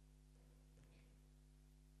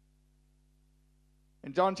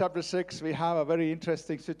 In John chapter 6, we have a very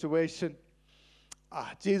interesting situation.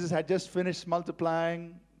 Jesus had just finished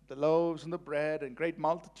multiplying the loaves and the bread, and great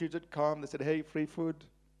multitudes had come. They said, "Hey, free food,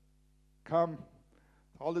 come."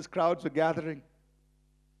 All these crowds were gathering.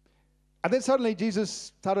 And then suddenly Jesus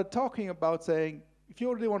started talking about saying, if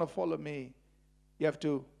you really want to follow me, you have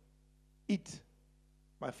to eat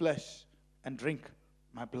my flesh and drink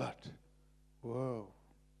my blood. Whoa.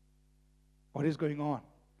 What is going on?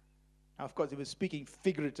 Now, of course, he was speaking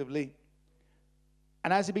figuratively.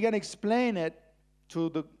 And as he began to explain it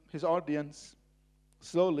to his audience,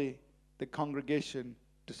 slowly the congregation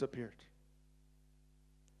disappeared.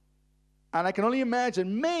 And I can only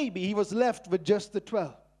imagine maybe he was left with just the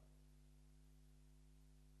 12.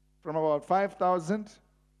 From about 5,000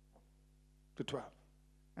 to 12.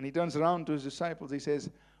 And he turns around to his disciples. He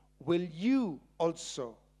says, "Will you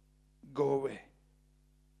also go away?"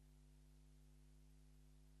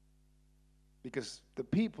 Because the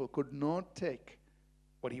people could not take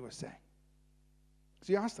what he was saying.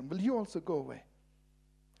 So he asked them, "Will you also go away?"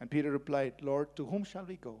 And Peter replied, "Lord, to whom shall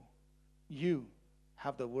we go? You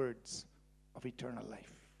have the words of eternal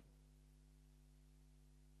life."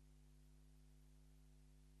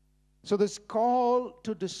 So this call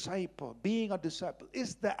to disciple, being a disciple,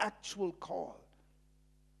 is the actual call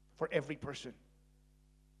for every person.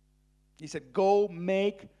 He said, "Go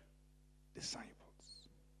make disciples."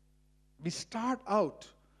 We start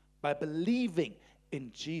out by believing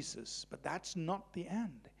in Jesus, but that's not the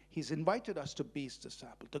end. He's invited us to be his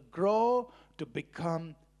disciple, to grow, to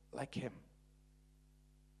become like him.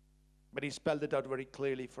 But he spelled it out very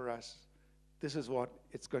clearly for us. This is what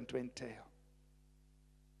it's going to entail.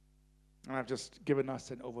 And I've just given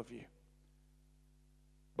us an overview.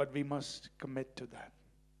 But we must commit to that.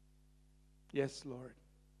 Yes, Lord,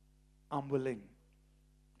 I'm willing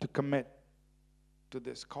to commit to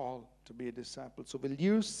this call to be a disciple. So will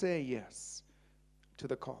you say yes to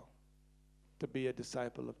the call to be a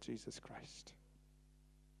disciple of Jesus Christ?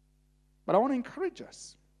 But I want to encourage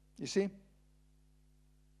us. You see,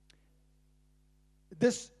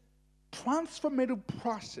 this transformative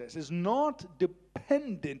process is not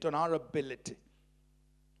dependent on our ability.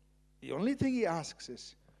 The only thing he asks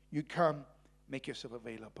is, you come, make yourself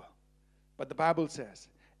available. But the Bible says,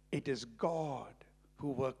 it is God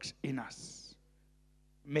who works in us,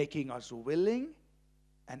 making us willing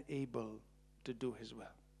and able to do his will.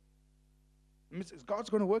 It means God's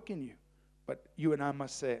going to work in you. But you and I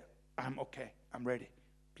must say, I'm okay, I'm ready.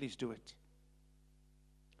 Please do it.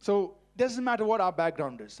 So it doesn't matter what our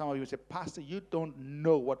background is. Some of you say, Pastor, you don't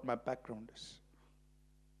know what my background is,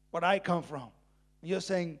 what I come from. You're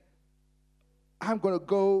saying, I'm going to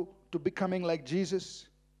go to becoming like Jesus.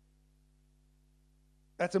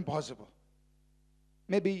 That's impossible.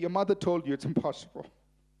 Maybe your mother told you it's impossible.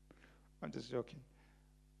 I'm just joking.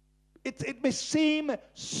 It may seem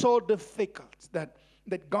so difficult that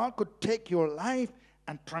God could take your life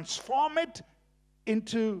and transform it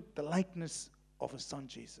into the likeness of his son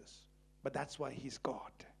Jesus. But that's why he's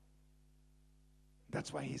God.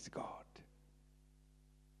 That's why he's God.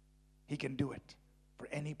 He can do it for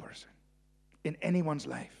any person. In anyone's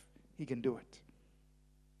life, he can do it.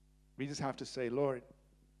 We just have to say, Lord,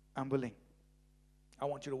 I'm willing. I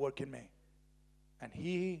want you to work in me. And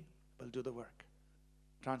he will do the work,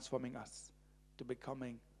 transforming us to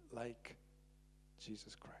becoming like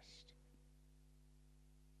Jesus Christ.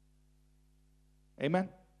 Amen.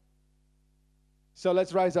 So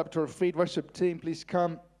let's rise up to our feet. Worship team, please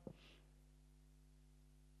come.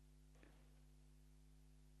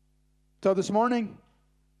 So this morning,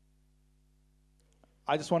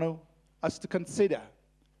 I just want us to consider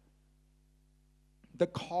the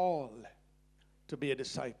call to be a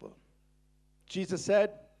disciple. Jesus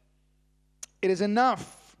said, it is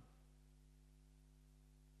enough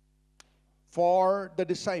for the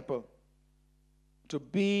disciple to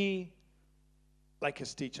be like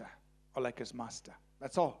his teacher or like his master.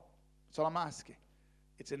 That's all. That's all I'm asking.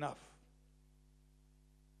 It's enough.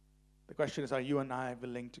 The question is, are you and I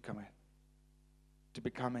willing to come in to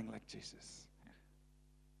becoming like Jesus?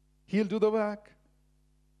 He'll do the work,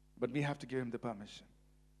 but we have to give him the permission.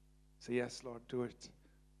 Say, yes, Lord, do it.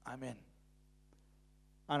 I'm in.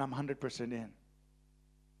 And I'm 100% in.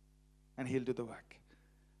 And he'll do the work.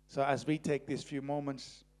 So as we take these few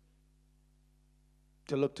moments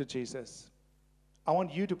to look to Jesus, I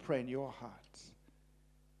want you to pray in your hearts.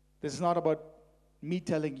 This is not about me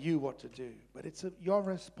telling you what to do, but it's your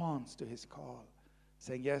response to his call.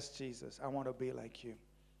 Saying, yes, Jesus, I want to be like you.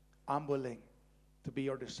 I'm willing to be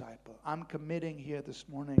your disciple. I'm committing here this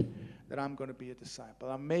morning that I'm going to be a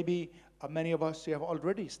disciple. And maybe many of us have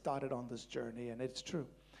already started on this journey, and it's true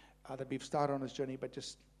that we've started on this journey, but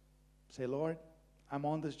just say, Lord, I'm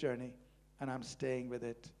on this journey, and I'm staying with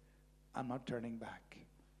it. I'm not turning back.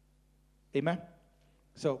 Amen?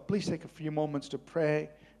 So please take a few moments to pray,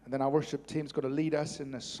 and then our worship team is going to lead us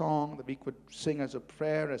in a song that we could sing as a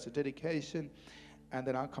prayer, as a dedication, and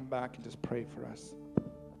then I'll come back and just pray for us.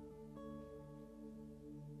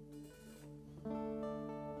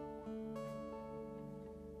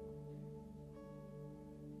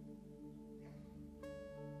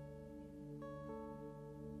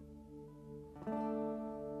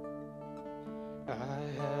 I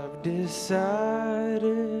have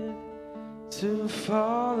decided to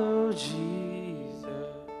follow Jesus.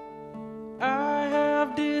 I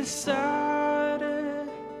have decided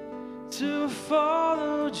to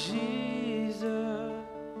follow Jesus.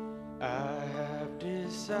 I have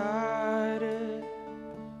decided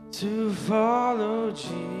to follow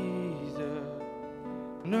Jesus.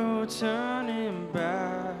 No turning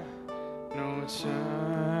back, no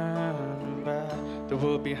turning back. The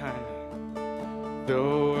world behind me. The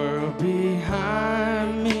world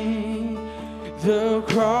behind me, the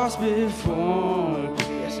cross before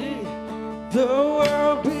me. The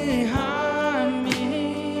world behind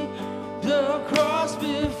me, the cross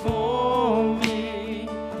before me.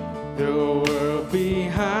 The world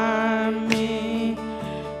behind me,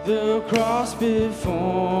 the cross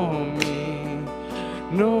before me.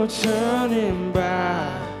 No turning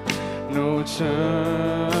back, no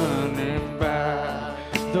turning back.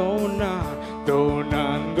 Though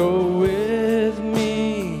none go with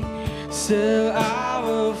me, still I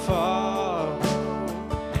will follow.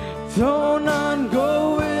 Though none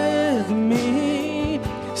go with me,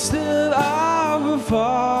 still I will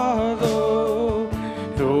follow.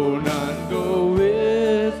 Though none go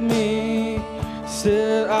with me,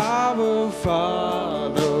 still I will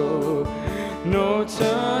follow. No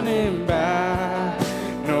turning back,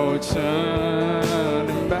 no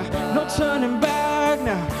turning back, no turning back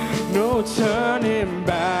now. No turning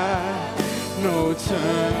back, no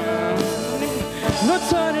turning No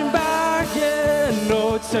turning back, yeah,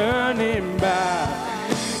 no turning back.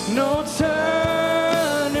 No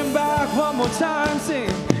turning back. One more time,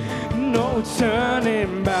 sing. No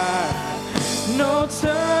turning back. No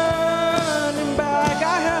turning back.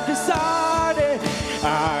 I have decided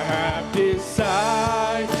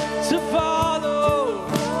to follow.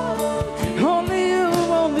 Only you.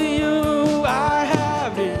 I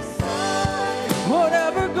have decided.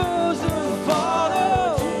 Whatever goes to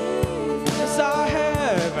follow. Yes, I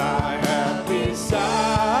have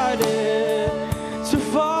decided to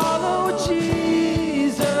follow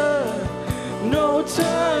Jesus. No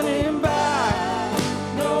turning back.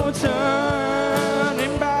 No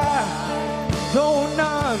turning back. Though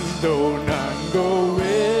none go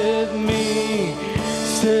with me,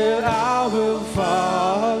 still I will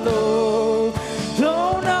follow.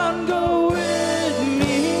 Though none go with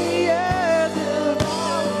me, yes,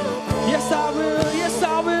 yes I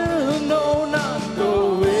will. No, none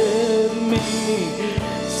go with me,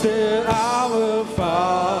 still I will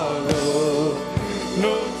follow.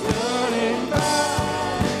 No turning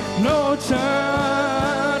back, no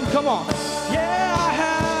turn. Come on. Yeah, I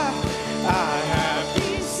have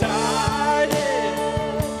decided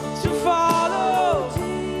to follow.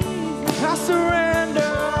 I surrender.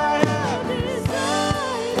 I have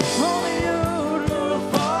decided only you to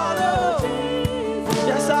follow.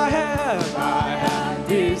 Yes, I have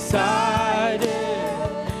decided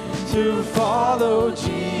to follow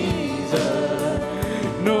Jesus.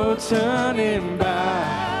 No turning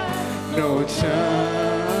back. No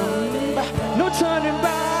turning back. No turning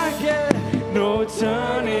back. Yeah. No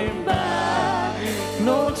turning back.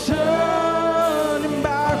 No turning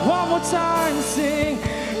back. One more time, sing.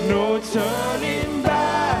 No turning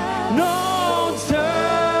back. No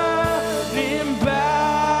turning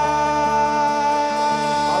back.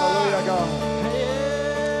 Hallelujah, God.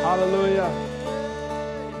 Hallelujah.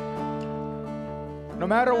 No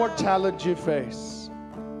matter what challenge you face,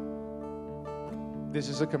 this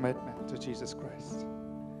is a commitment to Jesus Christ.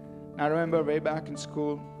 I remember way back in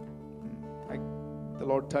school, the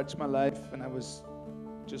Lord touched my life when I was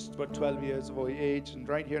just about 12 years of age, and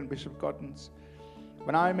right here in Bishop Cotton's,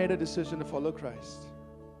 when I made a decision to follow Christ,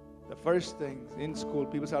 the first thing in school,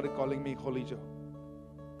 people started calling me Holy Joe.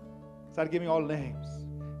 Started giving me all names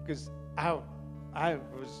because I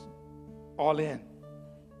was all in.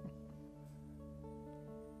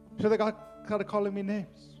 So they started calling me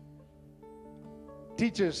names.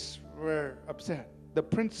 Teachers were upset. The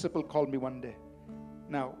principal called me one day.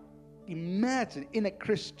 Now, imagine in a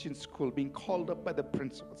Christian school being called up by the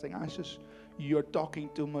principal saying, Ashish, you're talking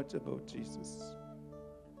too much about Jesus.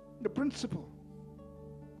 The principal.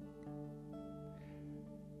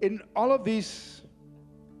 In all of these,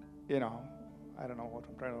 I don't know what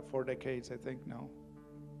I'm trying to, 4 decades, I think now.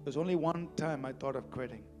 There's only one time I thought of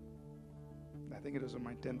quitting. I think it was on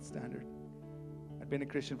my 10th standard. I'd been a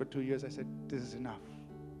Christian for 2 years. I said, this is enough.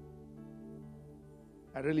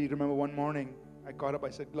 I really remember one morning, I got up, I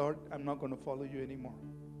said, Lord, I'm not going to follow you anymore.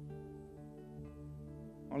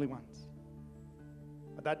 Only once.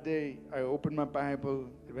 But that day, I opened my Bible,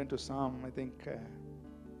 I went to Psalm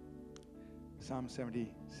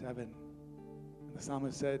 77. And the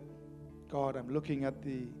psalmist said, God, I'm looking at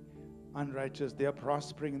the unrighteous. They are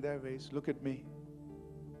prospering in their ways. Look at me.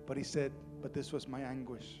 But he said, but this was my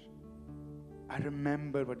anguish. I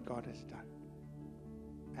remember what God has done.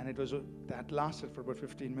 And that lasted for about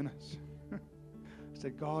 15 minutes. I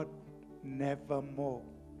said, God, never more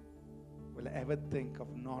will I ever think of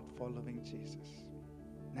not following Jesus.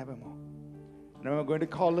 Never more. And I remember going to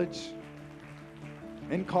college.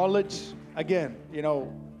 In college, again,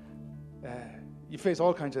 you face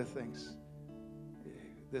all kinds of things.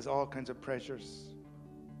 There's all kinds of pressures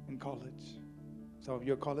in college. Some of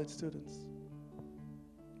you are college students.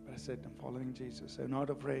 But I said, I'm following Jesus. I'm not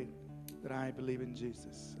afraid that I believe in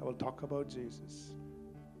Jesus. I will talk about Jesus.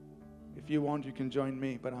 If you want, you can join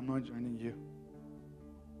me, but I'm not joining you.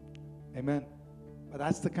 Amen. But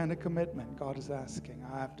that's the kind of commitment God is asking.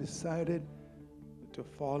 I have decided to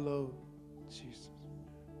follow Jesus.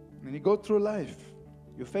 When you go through life,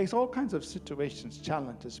 you face all kinds of situations,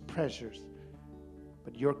 challenges, pressures,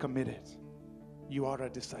 but you're committed. You are a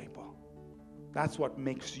disciple. That's what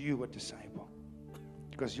makes you a disciple,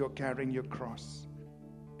 because you're carrying your cross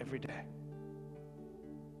every day.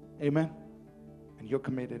 Amen. And you're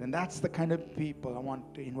committed. And that's the kind of people I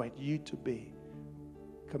want to invite you to be.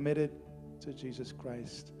 Committed to Jesus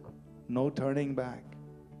Christ. No turning back.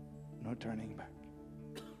 No turning back.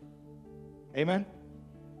 Amen.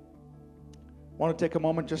 I want to take a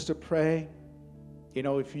moment just to pray.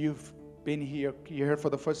 If you've been here, you're here for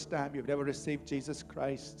the first time, you've never received Jesus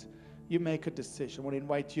Christ, you make a decision. I want to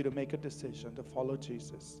invite you to make a decision to follow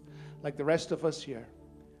Jesus. Like the rest of us here,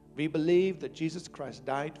 we believe that Jesus Christ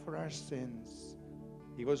died for our sins.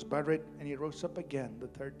 He was buried and he rose up again the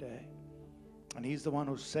third day. And he's the one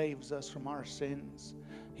who saves us from our sins.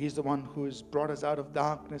 He's the one who has brought us out of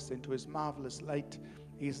darkness into his marvelous light.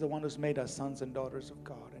 He's the one who's made us sons and daughters of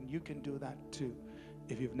God. And you can do that too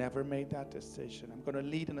if you've never made that decision. I'm going to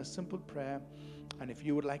lead in a simple prayer. And if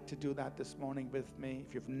you would like to do that this morning with me,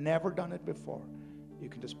 if you've never done it before, you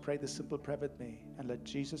can just pray this simple prayer with me and let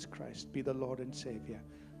Jesus Christ be the Lord and Savior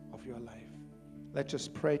of your life. Let's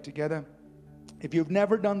just pray together. If you've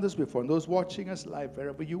never done this before, and those watching us live,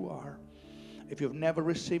 wherever you are, if you've never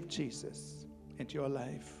received Jesus into your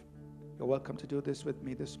life, you're welcome to do this with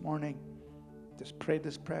me this morning. Just pray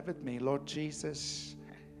this prayer with me. Lord Jesus,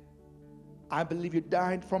 I believe you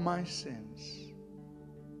died for my sins,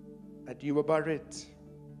 that you were buried,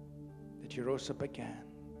 that you rose up again.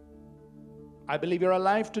 I believe you're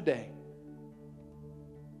alive today,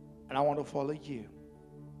 and I want to follow you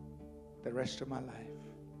the rest of my life.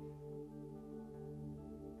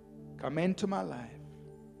 Come into my life.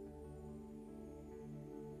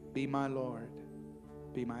 Be my Lord.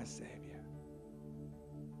 Be my Savior.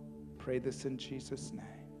 Pray this in Jesus' name.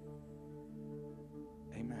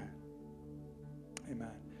 Amen.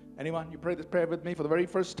 Amen. Anyone, you pray this prayer with me for the very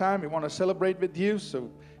first time? We want to celebrate with you.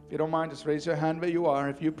 So if you don't mind, just raise your hand where you are.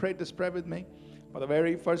 If you prayed this prayer with me for the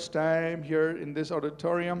very first time here in this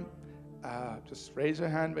auditorium, just raise your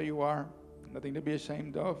hand where you are. Nothing to be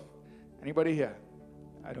ashamed of. Anybody here?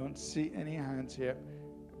 I don't see any hands here.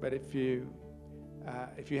 But if you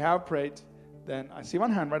have prayed, then I see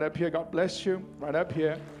one hand right up here. God bless you. Right up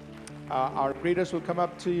here. Our greeters will come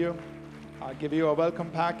up to you. I'll give you a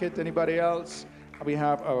welcome packet. Anybody else? We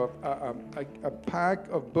have a pack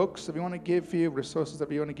of books that we want to give you, resources that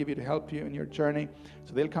we want to give you to help you in your journey.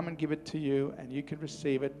 So they'll come and give it to you, and you can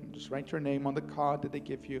receive it. Just write your name on the card that they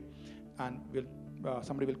give you, and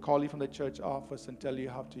somebody will call you from the church office and tell you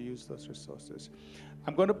how to use those resources.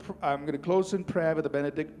 I'm going to close in prayer with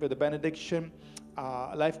a benediction.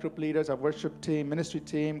 Life group leaders, our worship team, ministry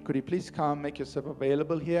team, could you please come, make yourself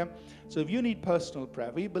available here? So if you need personal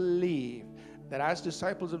prayer, we believe that as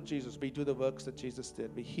disciples of Jesus, we do the works that Jesus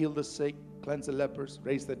did. We heal the sick, cleanse the lepers,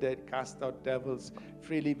 raise the dead, cast out devils.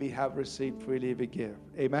 Freely we have received, freely we give.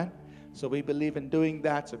 Amen? So we believe in doing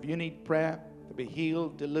that. So if you need prayer to be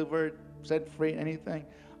healed, delivered, set free, anything,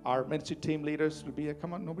 our ministry team leaders will be here.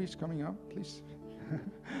 Come on, nobody's coming up, please.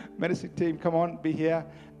 Ministry team, come on, be here.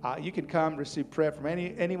 You can come, receive prayer from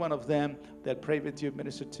any one of them. They'll pray with you,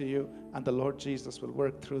 minister to you, and the Lord Jesus will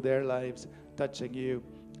work through their lives, touching you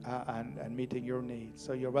and meeting your needs.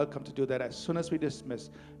 So you're welcome to do that. As soon as we dismiss,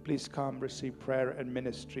 please come, receive prayer and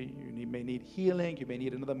ministry. You may need healing. You may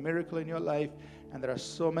need another miracle in your life. And there are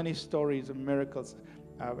so many stories of miracles.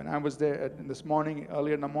 When I was there this morning,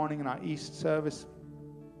 earlier in the morning in our East service,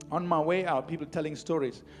 on my way out, people telling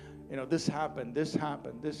stories. You know, this happened, this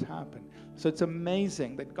happened, this happened. So it's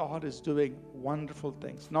amazing that God is doing wonderful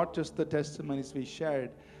things. Not just the testimonies we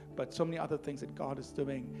shared, but so many other things that God is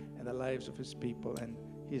doing in the lives of his people. And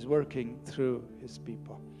he's working through his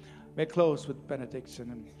people. We'll close with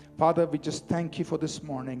benediction. And Father, we just thank you for this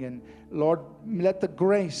morning. And Lord, let the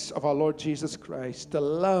grace of our Lord Jesus Christ, the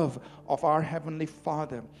love of our Heavenly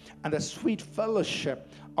Father, and the sweet fellowship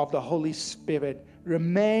of the Holy Spirit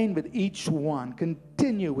remain with each one,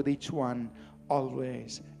 continue with each one,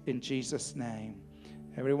 always, in Jesus' name.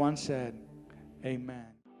 Everyone said, amen.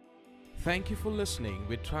 Thank you for listening.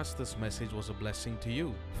 We trust this message was a blessing to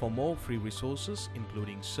you. For more free resources,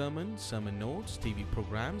 including sermons, sermon notes, TV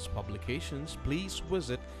programs, publications, please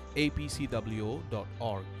visit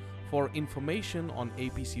apcwo.org. For information on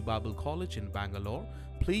APC Bible College in Bangalore,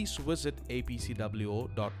 please visit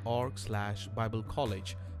apcwo.org/Bible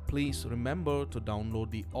College. Please remember to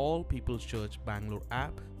download the All People's Church Bangalore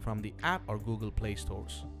app from the App or Google Play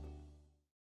stores.